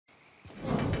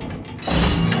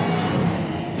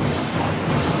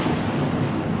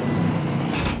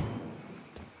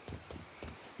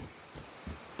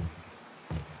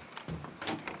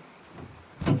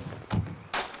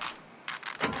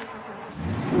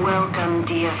Welcome,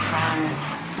 dear friends.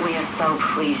 We are so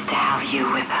pleased to have you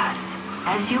with us.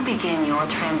 As you begin your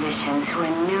transition to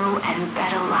a new and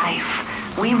better life,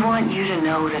 we want you to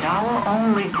know that our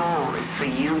only goal is for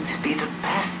you to be the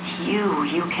best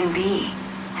you can be.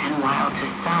 And while to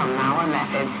some our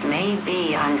methods may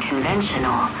be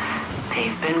unconventional,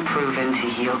 they've been proven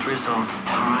to yield results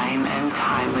time and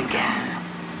time again.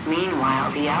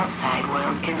 Meanwhile, the outside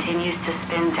world continues to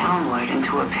spin downward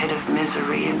into a pit of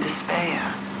misery and despair.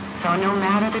 So no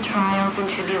matter the trials and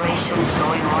tribulations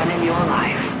going on in your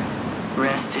life,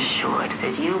 rest assured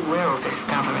that you will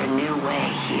discover a new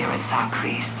way here at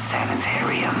Zachry's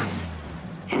Sanitarium.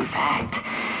 In fact,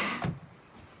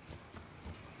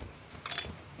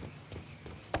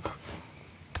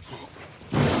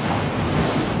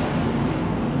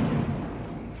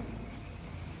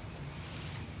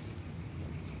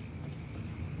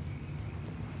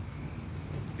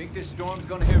 think this storm's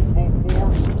gonna hit full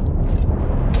force?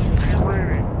 Get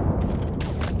ready.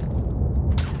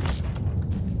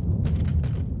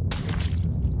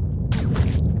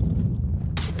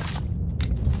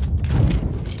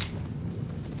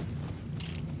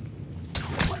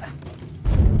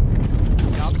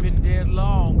 Y'all been dead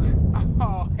long.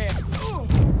 Oh, hell.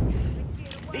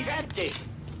 He's empty.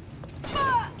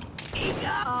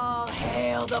 Oh,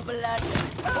 hell, the blood.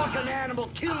 Fucking animal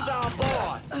killed our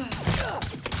boy.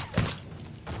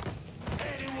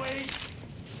 Anyway.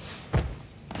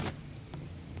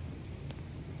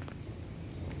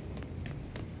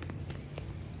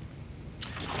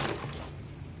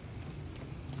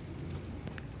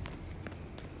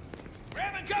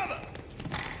 Grab cover.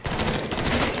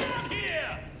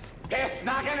 Here. They're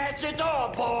knocking at your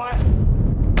door, boy.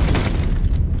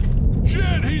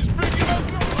 Shit, he's picking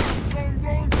us up!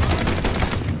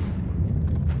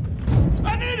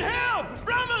 I need help!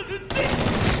 Brothers and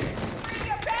sisters! Bring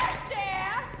your best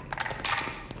share!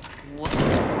 What? We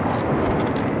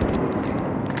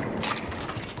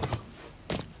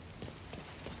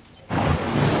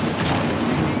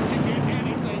need to get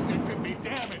anything that could be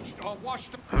damaged or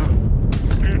washed up.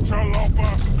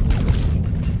 Interloper!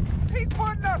 He's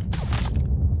wanting us!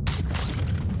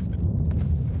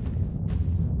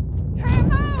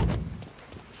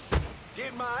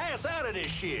 Get my ass out of this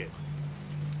shit!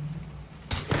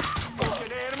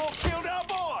 Fucking animal killed our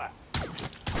boy!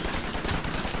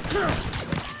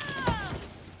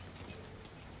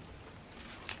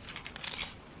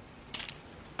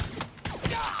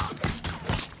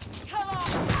 Come on!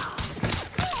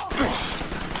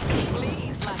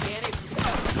 Please, like any...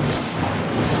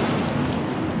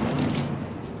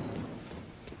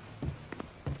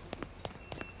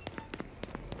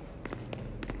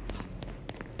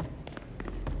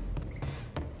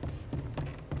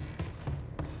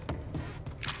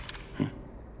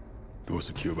 Door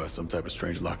secured by some type of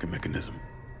strange locking mechanism.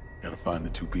 Gotta find the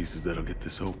two pieces that'll get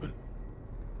this open.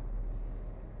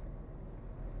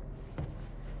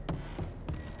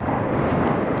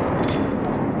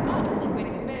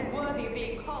 Constituted men worthy of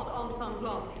being called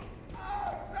ensemblante.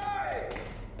 Oh, sorry!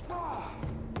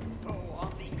 So,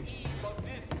 on the eve of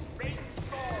this great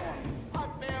storm, I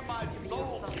bare my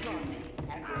soul to you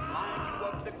and remind you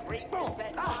of the greatness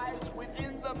that lies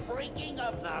within the breaking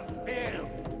of the filth.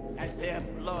 As their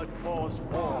blood pours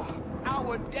forth,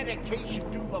 our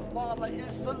dedication to the Father is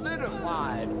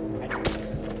solidified. And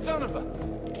Son of a...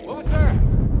 What was that?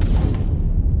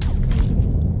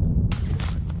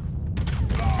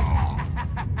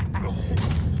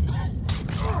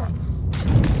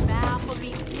 Now for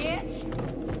me, bitch!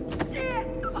 Shit!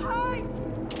 Hi!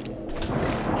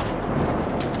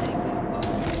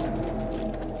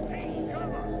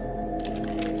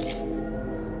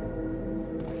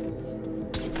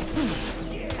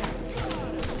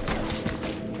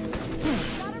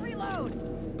 Gotta reload!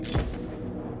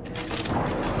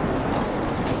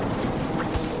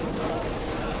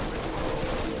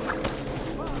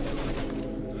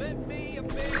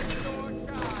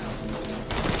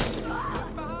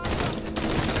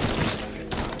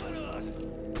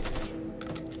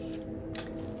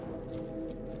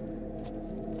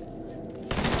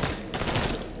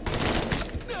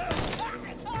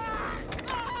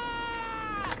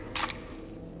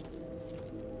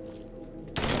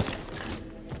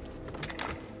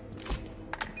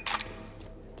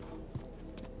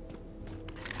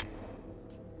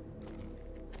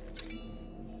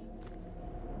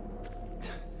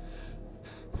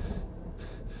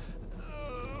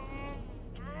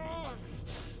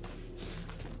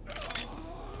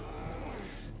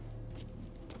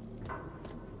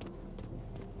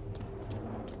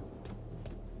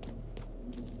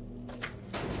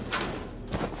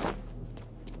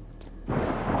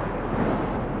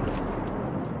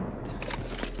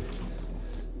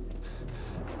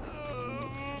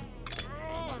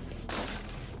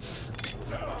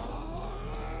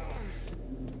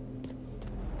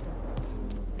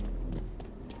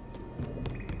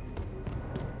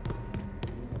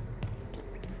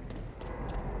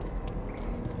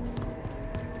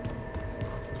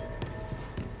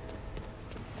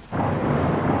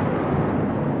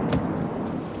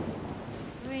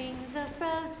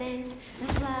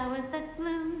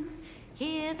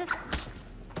 with...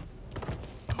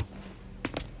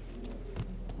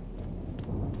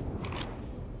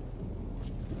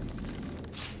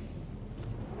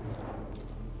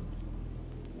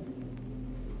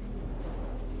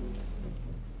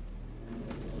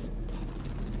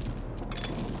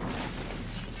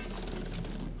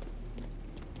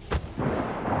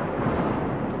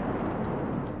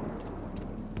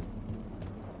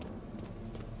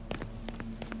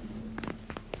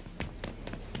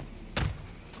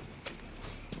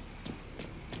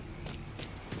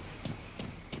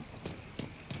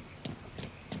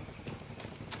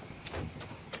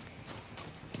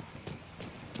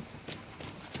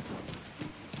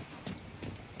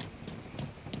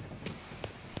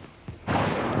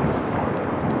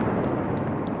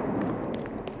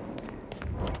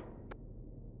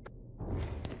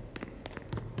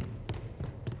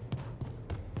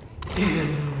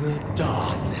 In the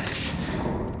darkness,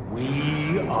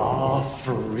 we are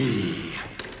free.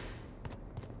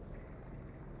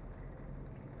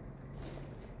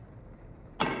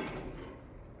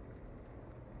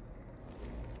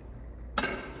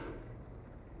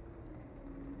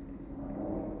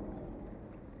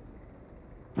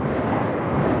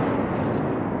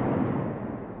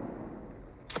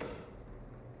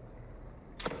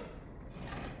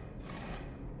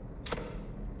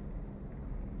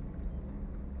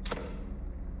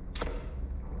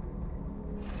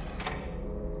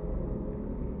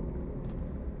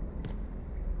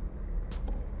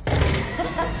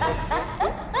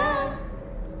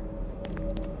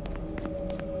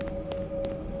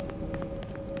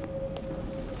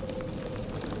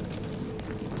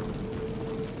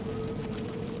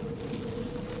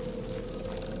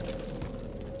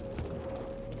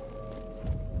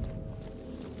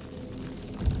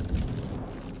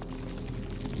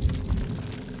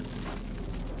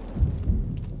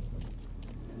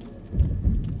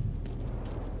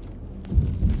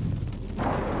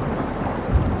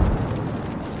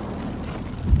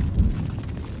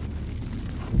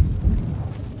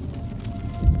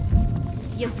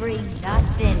 You bring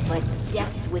nothing but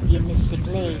death with your mystic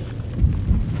blade.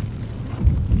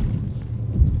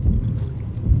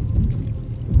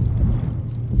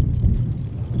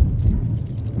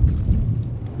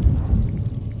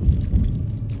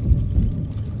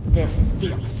 The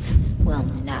filth will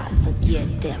not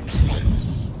forget their place.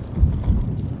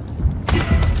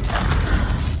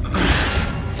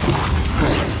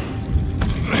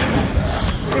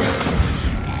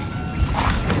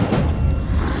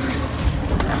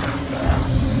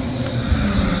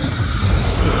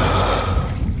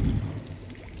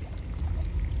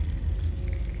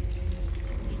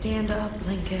 Stand up,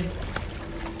 Lincoln.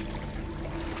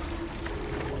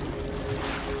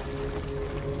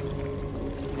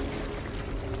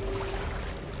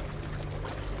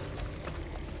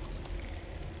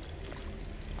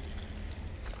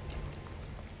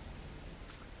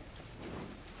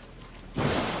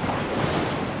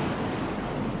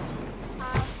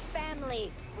 Our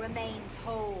family remains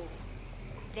whole.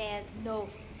 There's no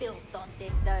filth on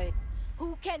this earth.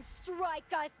 Who can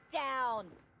strike us down?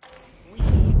 We...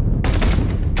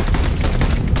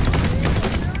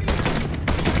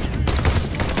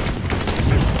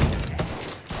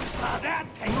 That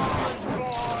painless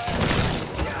boy!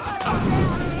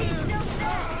 He's still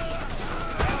there!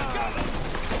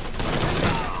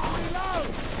 Reload!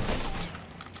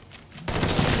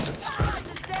 Boss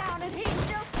is down and he's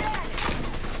still standing!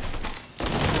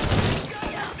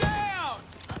 Get down!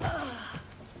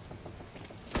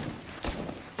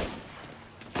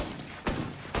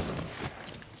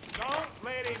 Don't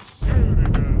let him shoot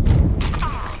at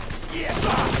us! Yeah!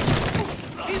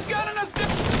 He's gunning us down!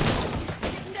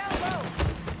 Getting down low!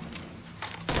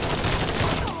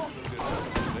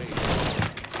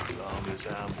 As long as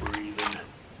I'm breathing,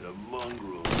 the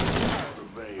mongrel will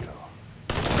prevail.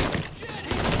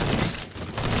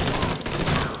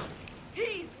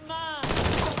 He's mine!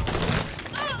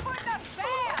 For the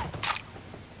fan!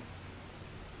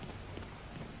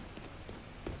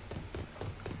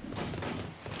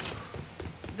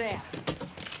 There.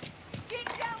 Get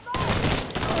down low!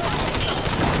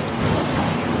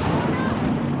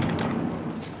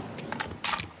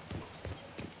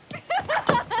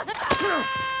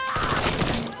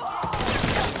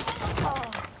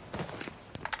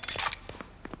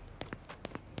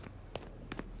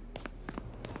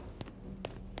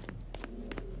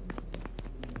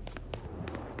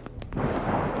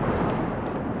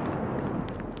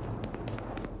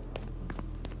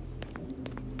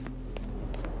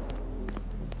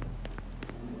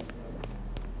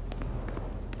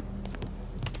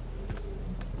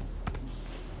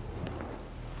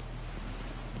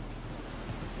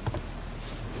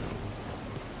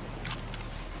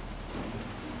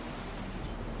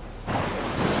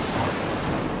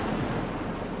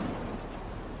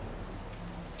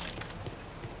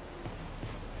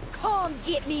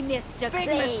 get me, Mr. Big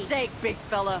Clay. mistake, big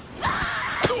fella.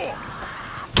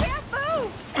 Can't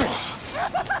move!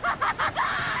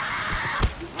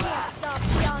 Can't stop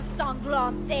the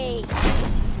ensanglante.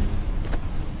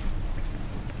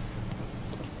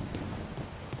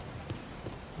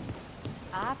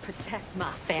 I protect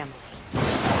my family.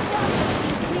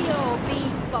 We'll be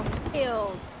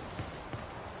fulfilled.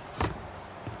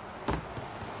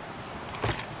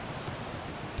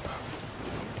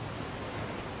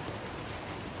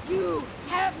 You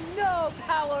have no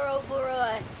power over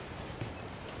us.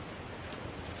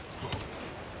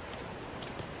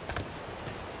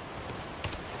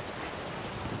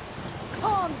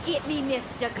 Come get me,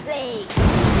 Mr. Clay.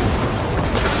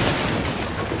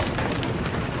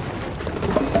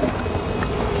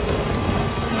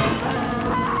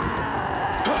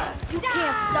 You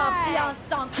can't stop the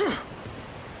ensemble.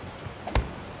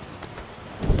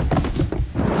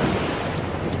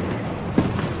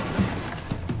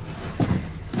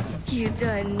 You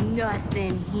done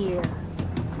nothing here.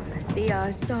 The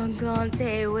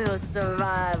ensemblante will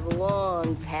survive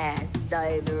long past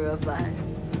either of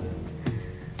us.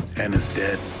 Anna's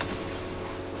dead.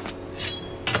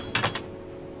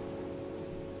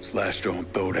 Slashed her own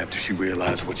throat after she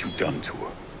realized what you'd done to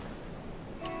her.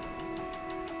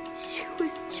 She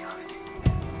was chosen.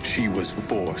 She was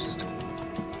forced.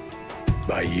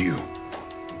 By you.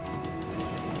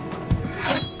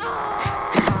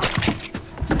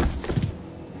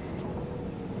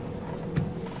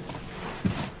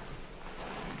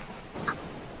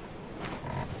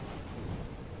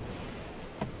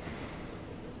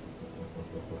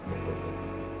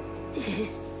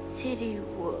 This city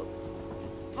will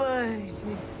burn,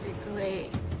 Mr. Clay.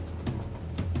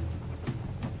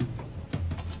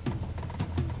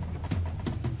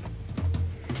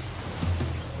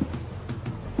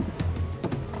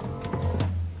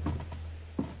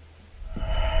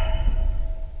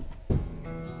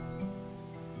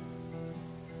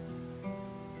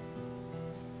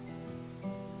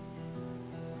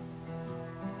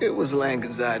 It was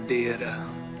Langan's idea to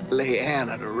lay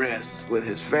Anna to rest with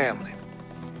his family.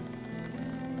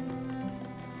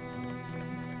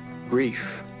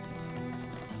 Grief.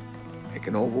 It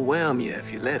can overwhelm you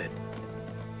if you let it.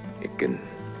 It can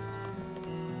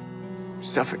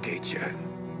suffocate you and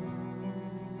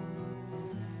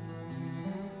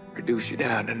reduce you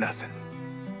down to nothing.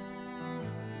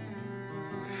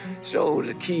 So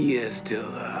the key is to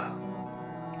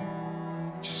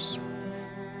just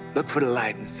look for the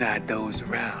light inside those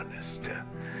around us, to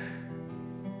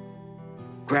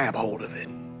grab hold of it.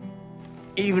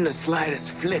 Even the slightest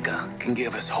flicker can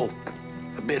give us hope,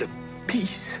 a bit of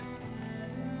peace.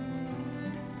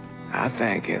 I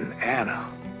think in Anna,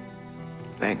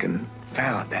 Lincoln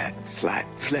found that slight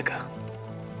flicker.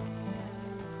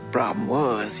 Problem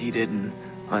was, he didn't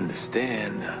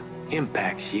understand the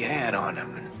impact she had on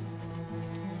him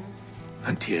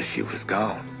until she was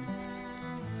gone.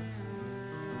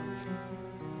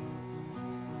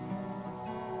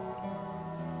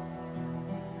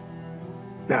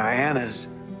 Now, Anna's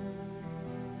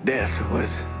death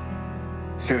was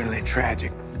certainly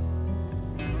tragic,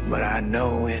 but I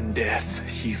know in death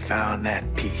she found that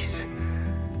peace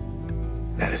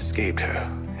that escaped her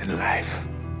in life.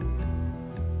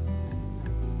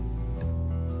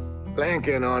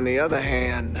 Lincoln, on the other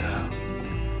hand,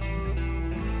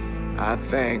 I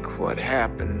think what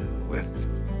happened with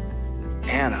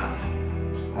Anna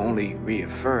only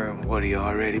reaffirmed what he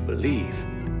already believed.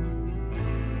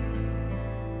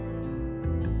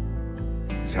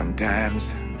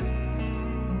 Sometimes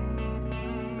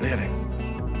living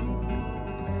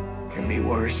can be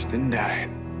worse than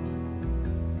dying.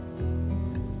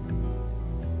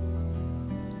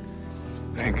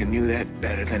 Lincoln knew that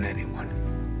better than anyone.